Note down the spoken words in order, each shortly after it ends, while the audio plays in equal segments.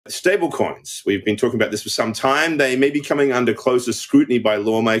stablecoins. We've been talking about this for some time. They may be coming under closer scrutiny by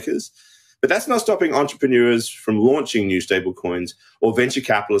lawmakers, but that's not stopping entrepreneurs from launching new stablecoins or venture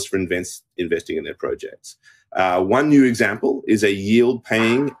capitalists from investing in their projects. One new example is a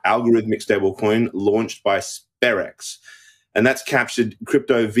yield-paying algorithmic stablecoin launched by Sperax. And that's captured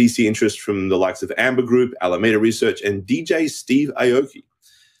crypto VC interest from the likes of Amber Group, Alameda Research, and DJ Steve Aoki.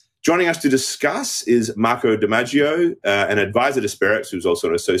 Joining us to discuss is Marco Di Maggio, an advisor to Sperax, who's also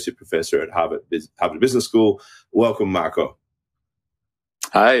an associate professor at Harvard Business School. Welcome, Marco.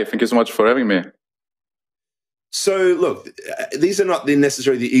 Hi, thank you so much for having me. So, look, these are not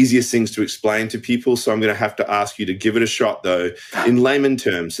necessarily the easiest things to explain to people, so I'm going to have to ask you to give it a shot, though, in layman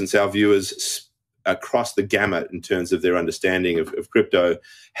terms, since our viewers across the gamut in terms of their understanding of crypto.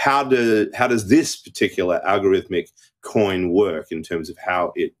 How does this particular algorithmic coin work in terms of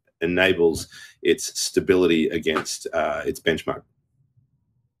how it enables its stability against its benchmark?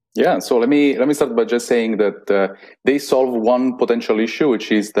 Yeah, so let me start by just saying that they solve one potential issue, which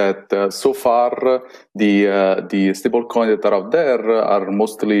is that so far the stablecoins that are out there are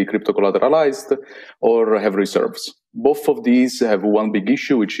mostly crypto collateralized or have reserves. Both of these have one big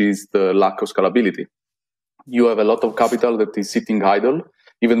issue, which is the lack of scalability. You have a lot of capital that is sitting idle,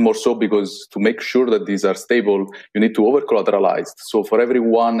 even more so because to make sure that these are stable, you need to over-collateralize. So for every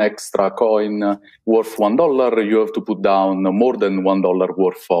one extra coin worth $1, you have to put down more than $1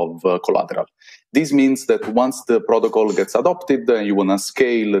 worth of collateral. This means that once the protocol gets adopted, you want to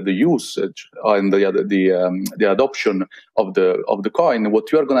scale the usage and the adoption of the coin.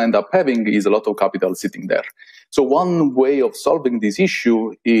 What you are going to end up having is a lot of capital sitting there. So one way of solving this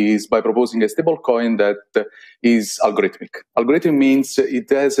issue is by proposing a stable coin that is algorithmic. Algorithm means it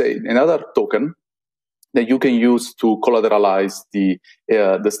has another token that you can use to collateralize the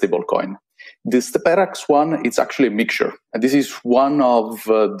stable coin. The Sperax one, it's actually a mixture. And this is one of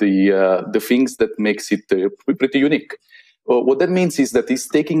the things that makes it pretty unique. What that means is that it's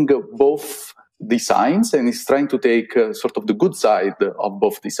taking both designs and it's trying to take sort of the good side of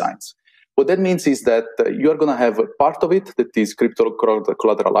both designs. What that means is that you're going to have a part of it that is crypto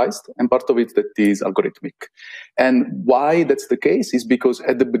collateralized and part of it that is algorithmic. And why that's the case is because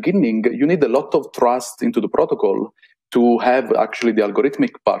at the beginning, you need a lot of trust into the protocol to have actually the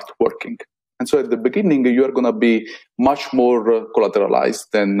algorithmic part working. And so at the beginning, you are going to be much more collateralized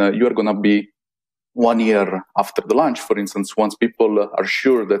than you are going to be 1 year after the launch, for instance, once people are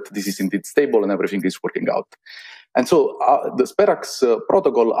sure that this is indeed stable and everything is working out. And so the Sperax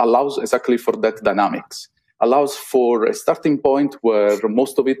protocol allows exactly for that dynamics, allows for a starting point where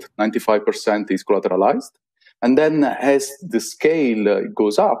most of it, 95%, is collateralized. And then as the scale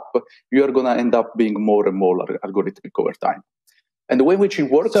goes up, you are going to end up being more and more algorithmic over time. And the way in which it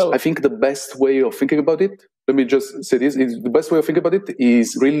works, I think the best way of thinking about it, let me just say this, is the best way of thinking about it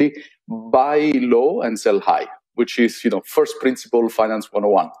is really buy low and sell high, which is, first principle finance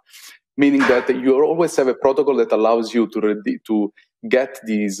 101. Meaning that you always have a protocol that allows you to get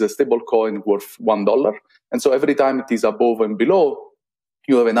these stable coin worth $1. And so every time it is above and below,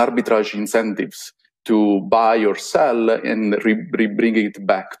 you have an arbitrage incentives to buy or sell and bring it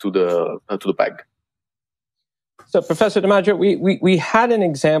back to the peg. So, Professor Di Maggio, we had an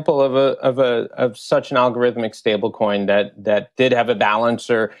example of such an algorithmic stablecoin that did have a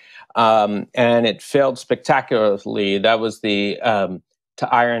balancer, and it failed spectacularly. That was the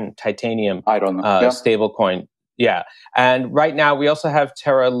titanium stablecoin. Yeah. And right now we also have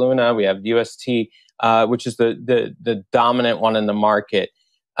Terra Luna, we have UST, which is the dominant one in the market.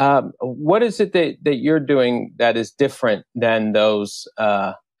 What is it that you're doing that is different than those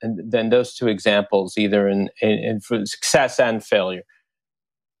two examples, either in for success and failure?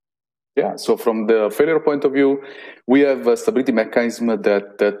 Yeah, so from the failure point of view, we have a stability mechanism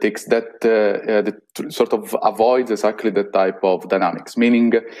that takes that sort of avoids exactly that type of dynamics,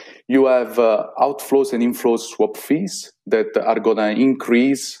 meaning you have outflows and inflows swap fees that are going to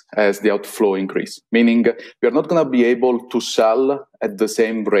increase as the outflow increase, meaning you're not going to be able to sell at the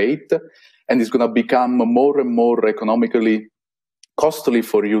same rate, and it's going to become more and more economically costly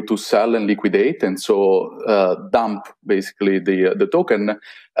for you to sell and liquidate, and so dump basically the token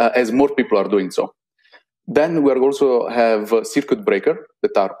as more people are doing so. Then we also have circuit breaker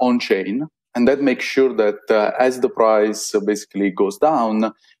that are on chain, and that makes sure that as the price basically goes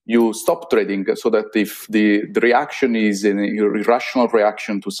down, you stop trading, so that if the reaction is an irrational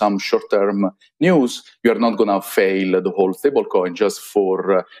reaction to some short-term news, you are not going to fail the whole stablecoin just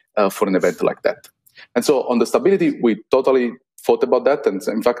for an event like that. And so on the stability, we totally thought about that, and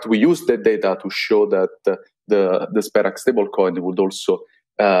in fact, we used that data to show that the Sperax stablecoin would also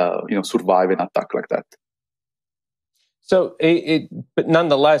survive an attack like that. So, but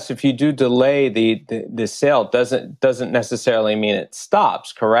nonetheless, if you do delay the sale, doesn't necessarily mean it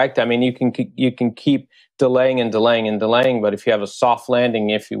stops. Correct? I mean, you can keep delaying and delaying and delaying, but if you have a soft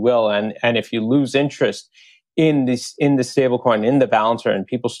landing, if you will, and if you lose interest in the stablecoin, in the balancer, and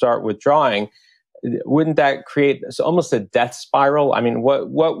people start withdrawing, wouldn't that create almost a death spiral? I mean,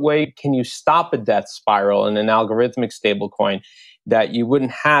 what way can you stop a death spiral in an algorithmic stablecoin that you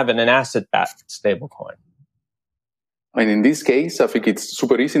wouldn't have in an asset-backed stablecoin? I mean, in this case, I think it's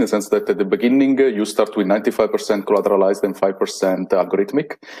super easy in the sense that at the beginning, you start with 95% collateralized and 5%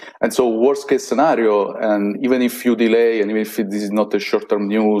 algorithmic. And so worst case scenario, and even if you delay, and even if this is not a short-term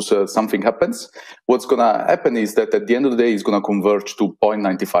news, something happens, what's going to happen is that at the end of the day, it's going to converge to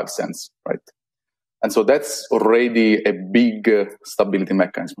 0.95 cents, right? And so that's already a big stability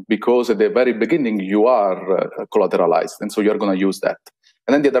mechanism, because at the very beginning, you are collateralized, and so you're going to use that.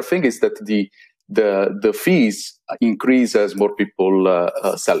 And then the other thing is that the fees increase as more people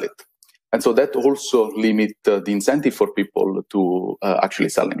sell it. And so that also limits the incentive for people to actually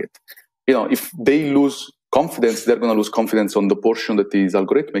selling it. You know, if they lose confidence, they're going to lose confidence on the portion that is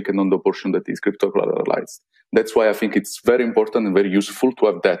algorithmic and on the portion that is crypto collateralized. That's why I think it's very important and very useful to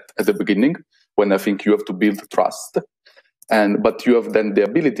have that at the beginning, when I think you have to build trust. But you have then the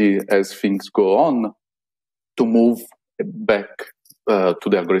ability, as things go on, to move back to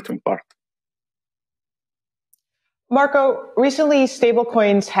the algorithmic part. Marco, recently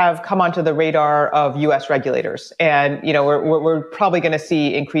stablecoins have come onto the radar of U.S. regulators, and we're probably going to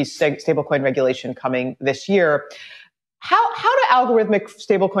see increased stablecoin regulation coming this year. How do algorithmic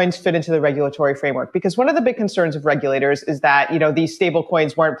stablecoins fit into the regulatory framework? Because one of the big concerns of regulators is that these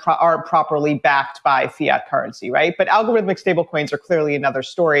stablecoins aren't properly backed by fiat currency, right? But algorithmic stablecoins are clearly another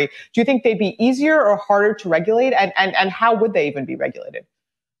story. Do you think they'd be easier or harder to regulate, and how would they even be regulated?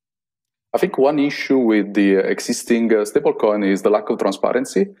 I think one issue with the existing stablecoin is the lack of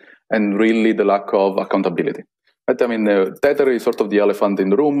transparency and really the lack of accountability. Right? I mean, Tether is sort of the elephant in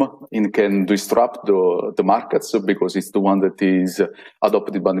the room. It can disrupt the markets because it's the one that is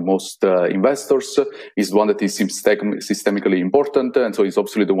adopted by the most investors. It's the one that is systemically important, and so it's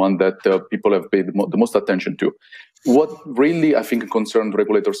obviously the one that people have paid the most attention to. What really, I think, concerned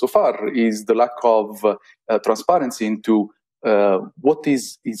regulators so far is the lack of transparency into what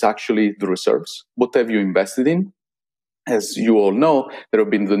is actually the reserves? What have you invested in? As you all know, there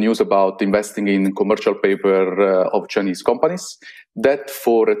have been the news about investing in commercial paper of Chinese companies. That,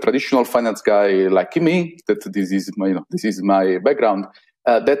 for a traditional finance guy like me, that this is my background.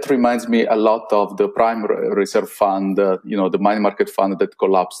 That reminds me a lot of the Prime Reserve Fund, the money market fund that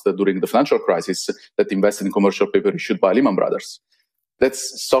collapsed during the financial crisis, that invested in commercial paper issued by Lehman Brothers.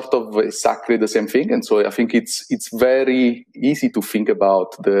 That's sort of exactly the same thing, and so I think it's very easy to think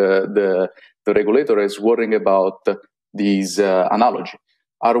about the regulator as worrying about these analogy.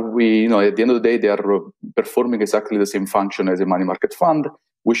 Are we, at the end of the day, they are performing exactly the same function as a money market fund.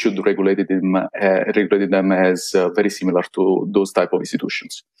 We should regulate them as very similar to those type of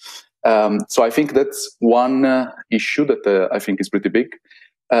institutions. So I think that's one issue that I think is pretty big.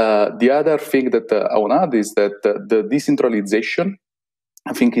 The other thing that I want to add is that the decentralization,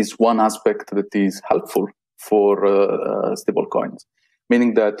 I think, is one aspect that is helpful for stablecoins.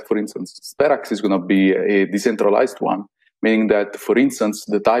 Meaning that, for instance, Sperax is going to be a decentralized one. Meaning that, for instance,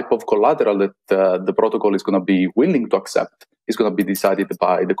 the type of collateral that the protocol is going to be willing to accept is going to be decided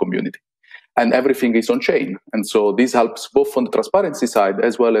by the community. And everything is on chain. And so this helps both on the transparency side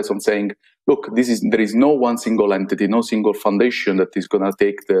as well as on saying, look, there is no one single entity, no single foundation that is going to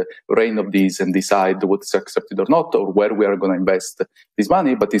take the reign of these and decide what's accepted or not, or where we are going to invest this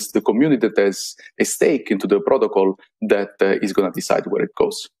money, but it's the community that has a stake into the protocol that is going to decide where it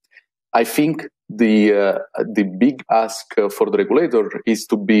goes. I think the big ask for the regulator is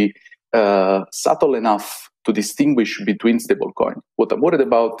to be subtle enough to distinguish between stablecoin. What I'm worried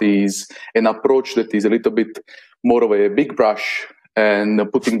about is an approach that is a little bit more of a big brush and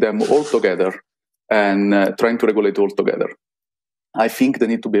putting them all together and trying to regulate all together. I think they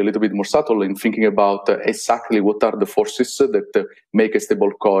need to be a little bit more subtle in thinking about exactly what are the forces that make a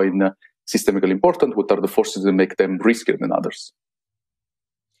stablecoin systemically important, what are the forces that make them riskier than others.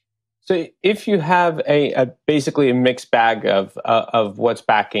 So if you have basically a mixed bag of what's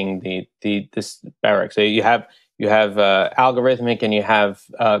backing this Sperax, so you have algorithmic and you have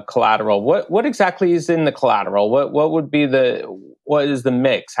collateral. What exactly is in the collateral? What is the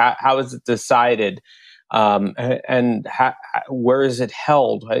mix? How is it decided? And where is it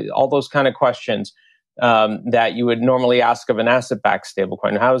held? All those kind of questions that you would normally ask of an asset-backed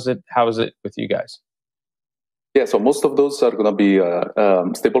stablecoin. How is it with you guys? Yeah, so most of those are going to be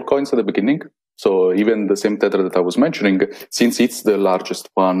stable coins at the beginning. So even the same Tether that I was mentioning, since it's the largest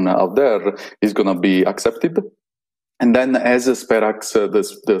one out there, is going to be accepted. And then as Sperax,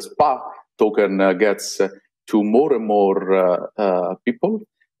 the SPA token gets to more and more people,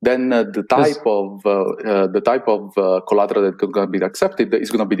 then the type of collateral that's going to be accepted is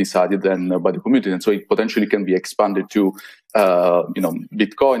going to be decided then by the community, and so it potentially can be expanded to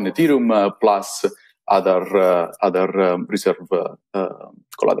Bitcoin, Ethereum, plus other reserve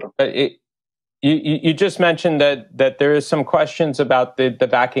collateral. You just mentioned that there is some questions about the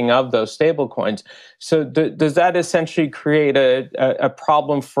backing of those stablecoins. So does that essentially create a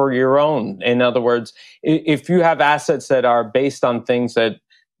problem for your own? In other words, if you have assets that are based on things that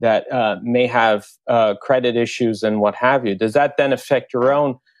may have credit issues and what have you, does that then affect your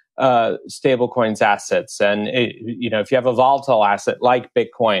own stablecoins assets? And if you have a volatile asset like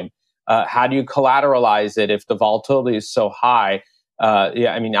Bitcoin, how do you collateralize it if the volatility is so high?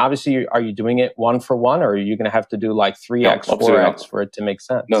 Obviously, are you doing it one for one, or are you going to have to do like 3x, 4x for it to make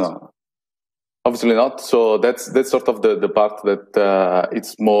sense? No. Obviously not. So that's sort of the part that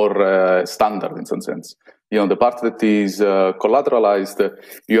it's more standard in some sense. The part that is collateralized,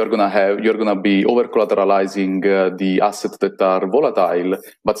 you're gonna be over collateralizing the assets that are volatile.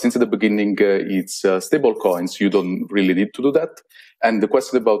 But since at the beginning it's stable coins, you don't really need to do that. And the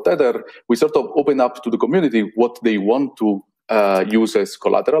question about Tether, we sort of open up to the community what they want to use as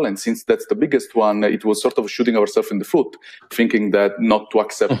collateral, and since that's the biggest one, it was sort of shooting ourselves in the foot, thinking that not to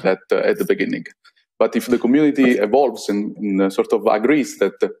accept that at the beginning. But if the community evolves and sort of agrees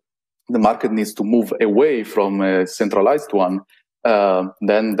that the market needs to move away from a centralized one,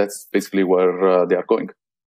 then that's basically where they are going.